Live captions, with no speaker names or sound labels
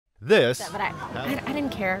This, But I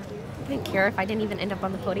didn't care. I didn't care if I didn't even end up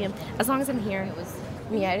on the podium. As long as I'm here, it was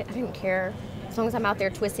me. I didn't care. As long as I'm out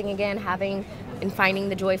there twisting again, having and finding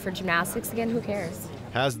the joy for gymnastics again, who cares?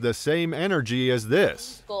 has the same energy as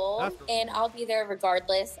this. Goal, and I'll be there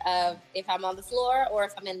regardless of if I'm on the floor or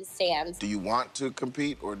if I'm in the stands. Do you want to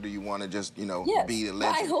compete, or do you want to just, be a legend?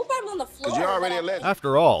 Well, I hope I'm on the floor. Because you're already a legend.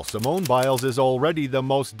 After all, Simone Biles is already the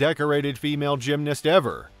most decorated female gymnast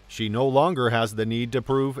ever. She no longer has the need to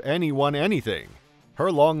prove anyone anything.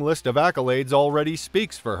 Her long list of accolades already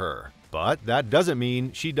speaks for her. But that doesn't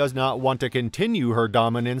mean she does not want to continue her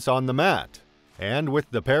dominance on the mat. And with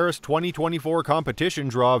the Paris 2024 competition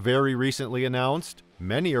draw very recently announced,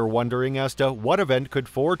 many are wondering as to what event could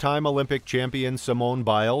four-time Olympic champion Simone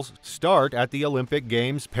Biles start at the Olympic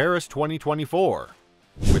Games Paris 2024.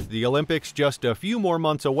 With the Olympics just a few more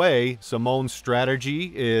months away, Simone's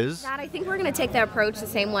strategy is... I think we're going to take the approach, the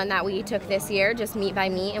same one that we took this year, just meet by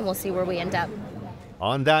meet, and we'll see where we end up.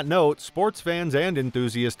 On that note, sports fans and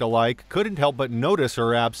enthusiasts alike couldn't help but notice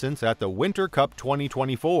her absence at the Winter Cup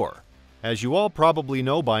 2024. As you all probably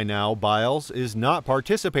know by now, Biles is not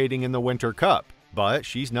participating in the Winter Cup, but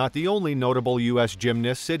she's not the only notable U.S.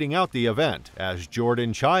 gymnast sitting out the event, as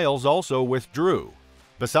Jordan Chiles also withdrew.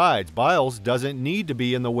 Besides, Biles doesn't need to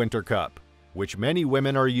be in the Winter Cup, which many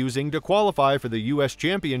women are using to qualify for the U.S.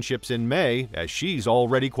 Championships in May, as she's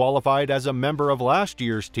already qualified as a member of last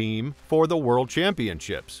year's team for the World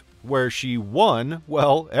Championships, where she won,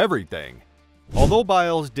 well, everything. Although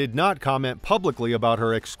Biles did not comment publicly about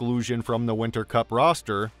her exclusion from the Winter Cup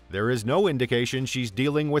roster, there is no indication she's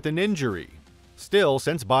dealing with an injury. Still,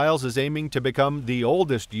 since Biles is aiming to become the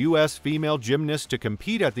oldest U.S. female gymnast to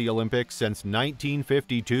compete at the Olympics since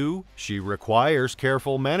 1952, she requires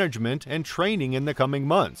careful management and training in the coming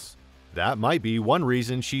months. That might be one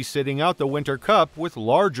reason she's sitting out the Winter Cup with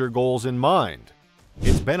larger goals in mind.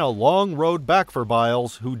 It's been a long road back for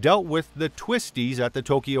Biles, who dealt with the twisties at the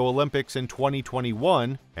Tokyo Olympics in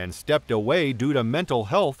 2021 and stepped away due to mental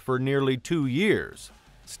health for nearly 2 years.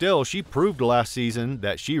 Still, she proved last season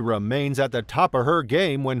that she remains at the top of her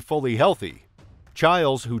game when fully healthy.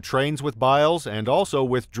 Chiles, who trains with Biles and also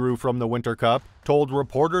withdrew from the Winter Cup, told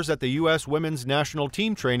reporters at the U.S. Women's National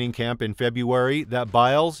Team training camp in February that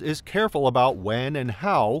Biles is careful about when and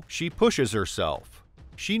how she pushes herself.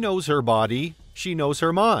 She knows her body, she knows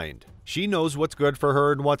her mind, she knows what's good for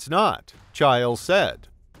her and what's not, Chiles said.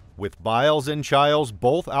 With Biles and Chiles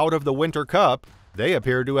both out of the Winter Cup, they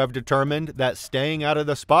appear to have determined that staying out of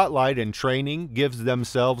the spotlight and training gives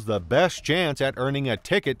themselves the best chance at earning a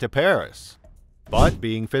ticket to Paris. But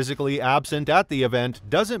being physically absent at the event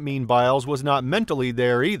doesn't mean Biles was not mentally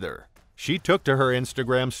there either. She took to her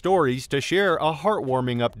Instagram stories to share a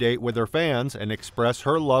heartwarming update with her fans and express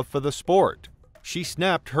her love for the sport. She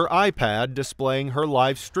snapped her iPad displaying her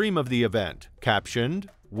live stream of the event, captioned,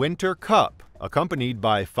 "Winter Cup," accompanied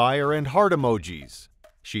by fire and heart emojis.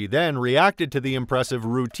 She then reacted to the impressive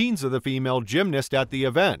routines of the female gymnast at the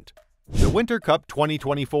event. The Winter Cup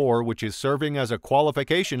 2024, which is serving as a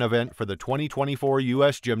qualification event for the 2024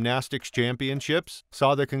 U.S. Gymnastics Championships,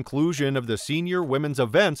 saw the conclusion of the senior women's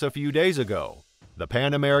events a few days ago. The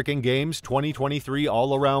Pan American Games 2023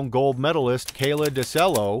 all-around gold medalist Kayla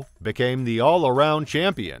DeCello became the all-around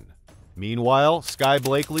champion. Meanwhile, Sky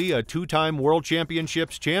Blakely, a two-time World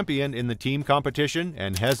Championships champion in the team competition,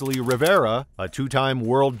 and Hesley Rivera, a two-time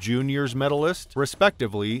World Juniors medalist,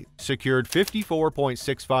 respectively, secured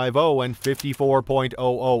 54.650 and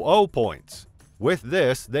 54.000 points. With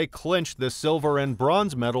this, they clinched the silver and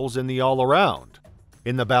bronze medals in the all-around.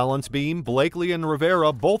 In the balance beam, Blakely and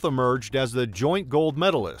Rivera both emerged as the joint gold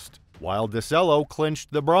medalist, while DeCello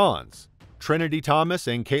clinched the bronze. Trinity Thomas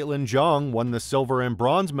and Caitlin Jong won the silver and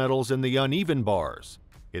bronze medals in the uneven bars.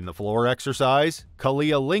 In the floor exercise,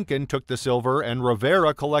 Kalia Lincoln took the silver and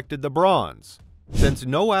Rivera collected the bronze. Since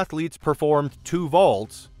no athletes performed 2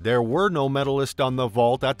 vaults, there were no medalists on the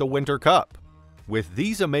vault at the Winter Cup. With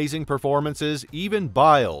these amazing performances, even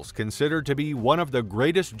Biles, considered to be one of the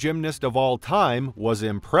greatest gymnasts of all time, was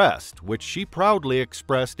impressed, which she proudly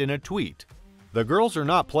expressed in a tweet. "The girls are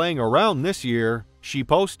not playing around this year," she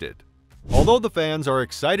posted. Although the fans are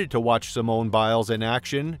excited to watch Simone Biles in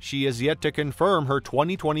action, she is yet to confirm her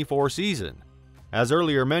 2024 season. As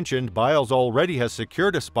earlier mentioned, Biles already has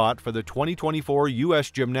secured a spot for the 2024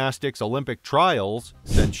 U.S. Gymnastics Olympic Trials,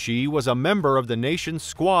 since she was a member of the nation's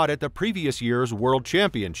squad at the previous year's World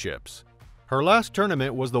Championships. Her last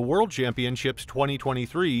tournament was the World Championships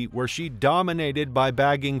 2023, where she dominated by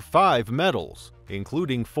bagging 5 medals,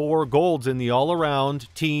 including 4 golds in the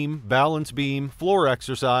all-around, team, balance beam, floor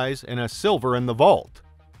exercise, and a silver in the vault.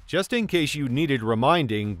 Just in case you needed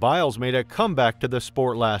reminding, Biles made a comeback to the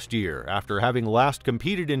sport last year after having last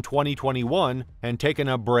competed in 2021 and taken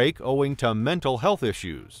a break owing to mental health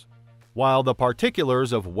issues. While the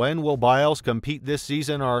particulars of when will Biles compete this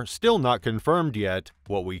season are still not confirmed yet,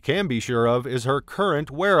 what we can be sure of is her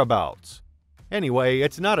current whereabouts. Anyway,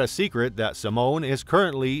 it's not a secret that Simone is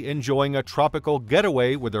currently enjoying a tropical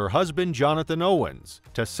getaway with her husband Jonathan Owens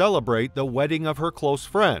to celebrate the wedding of her close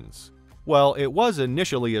friends. Well, it was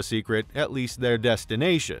initially a secret, at least their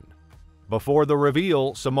destination. Before the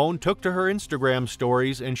reveal, Simone took to her Instagram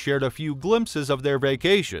stories and shared a few glimpses of their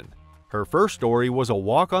vacation. Her first story was a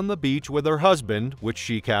walk on the beach with her husband, which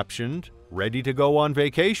she captioned, "Ready to go on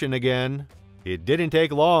vacation again." It didn't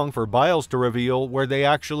take long for Biles to reveal where they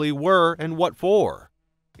actually were and what for.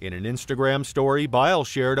 In an Instagram story, Biles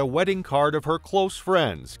shared a wedding card of her close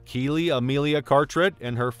friends, Keely Amelia Carteret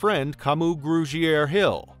and her friend Camus Grugier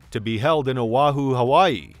Hill, to be held in Oahu,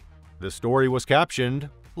 Hawaii. The story was captioned,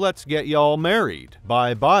 "Let's get y'all married,"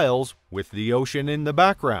 by Biles, with the ocean in the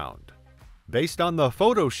background. Based on the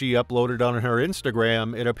photo she uploaded on her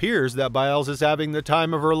Instagram, it appears that Biles is having the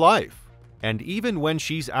time of her life. And even when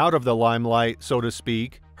she's out of the limelight, so to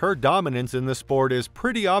speak, her dominance in the sport is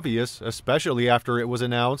pretty obvious, especially after it was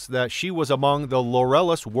announced that she was among the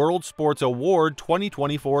Laurelis World Sports Award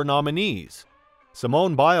 2024 nominees.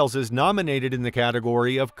 Simone Biles is nominated in the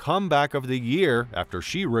category of Comeback of the Year after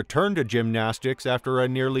she returned to gymnastics after a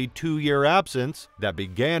nearly 2-year absence that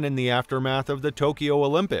began in the aftermath of the Tokyo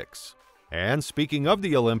Olympics. And speaking of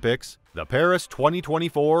the Olympics, the Paris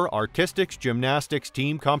 2024 Artistics Gymnastics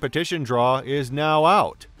Team Competition draw is now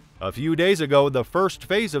out. A few days ago, the first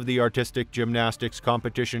phase of the Artistic Gymnastics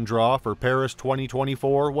Competition draw for Paris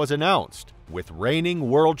 2024 was announced, with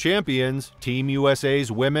reigning world champions, Team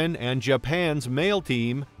USA's women and Japan's male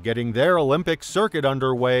team, getting their Olympic circuit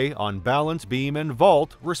underway on balance beam and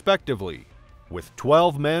vault, respectively. With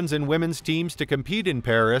 12 men's and women's teams to compete in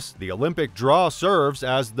Paris, the Olympic draw serves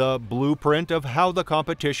as the blueprint of how the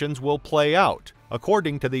competitions will play out,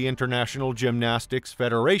 according to the International Gymnastics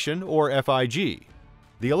Federation, or FIG.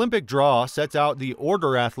 The Olympic draw sets out the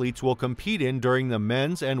order athletes will compete in during the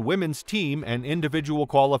men's and women's team and individual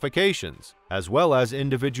qualifications, as well as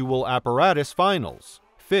individual apparatus finals,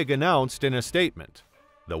 FIG announced in a statement.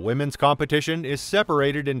 The women's competition is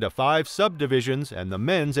separated into 5 subdivisions and the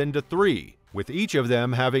men's into 3, with each of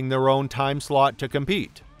them having their own time slot to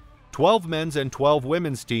compete. 12 men's and 12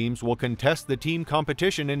 women's teams will contest the team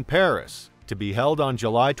competition in Paris, to be held on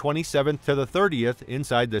July 27th to the 30th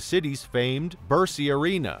inside the city's famed Bercy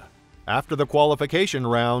Arena. After the qualification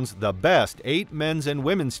rounds, the best 8 men's and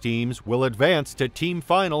women's teams will advance to team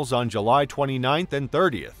finals on July 29th and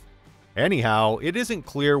 30th. Anyhow, it isn't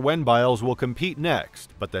clear when Biles will compete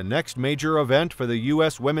next, but the next major event for the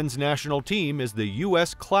U.S. women's national team is the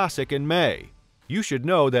U.S. Classic in May. You should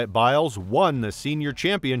know that Biles won the senior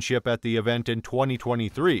championship at the event in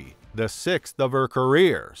 2023, the 6th of her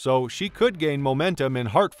career, so she could gain momentum in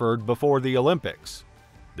Hartford before the Olympics.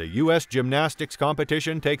 The U.S. gymnastics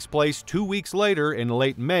competition takes place 2 weeks later in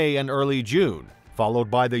late May and early June,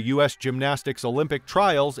 followed by the U.S. Gymnastics Olympic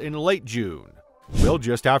Trials in late June. We'll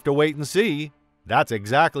just have to wait and see. That's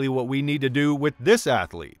exactly what we need to do with this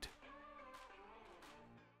athlete.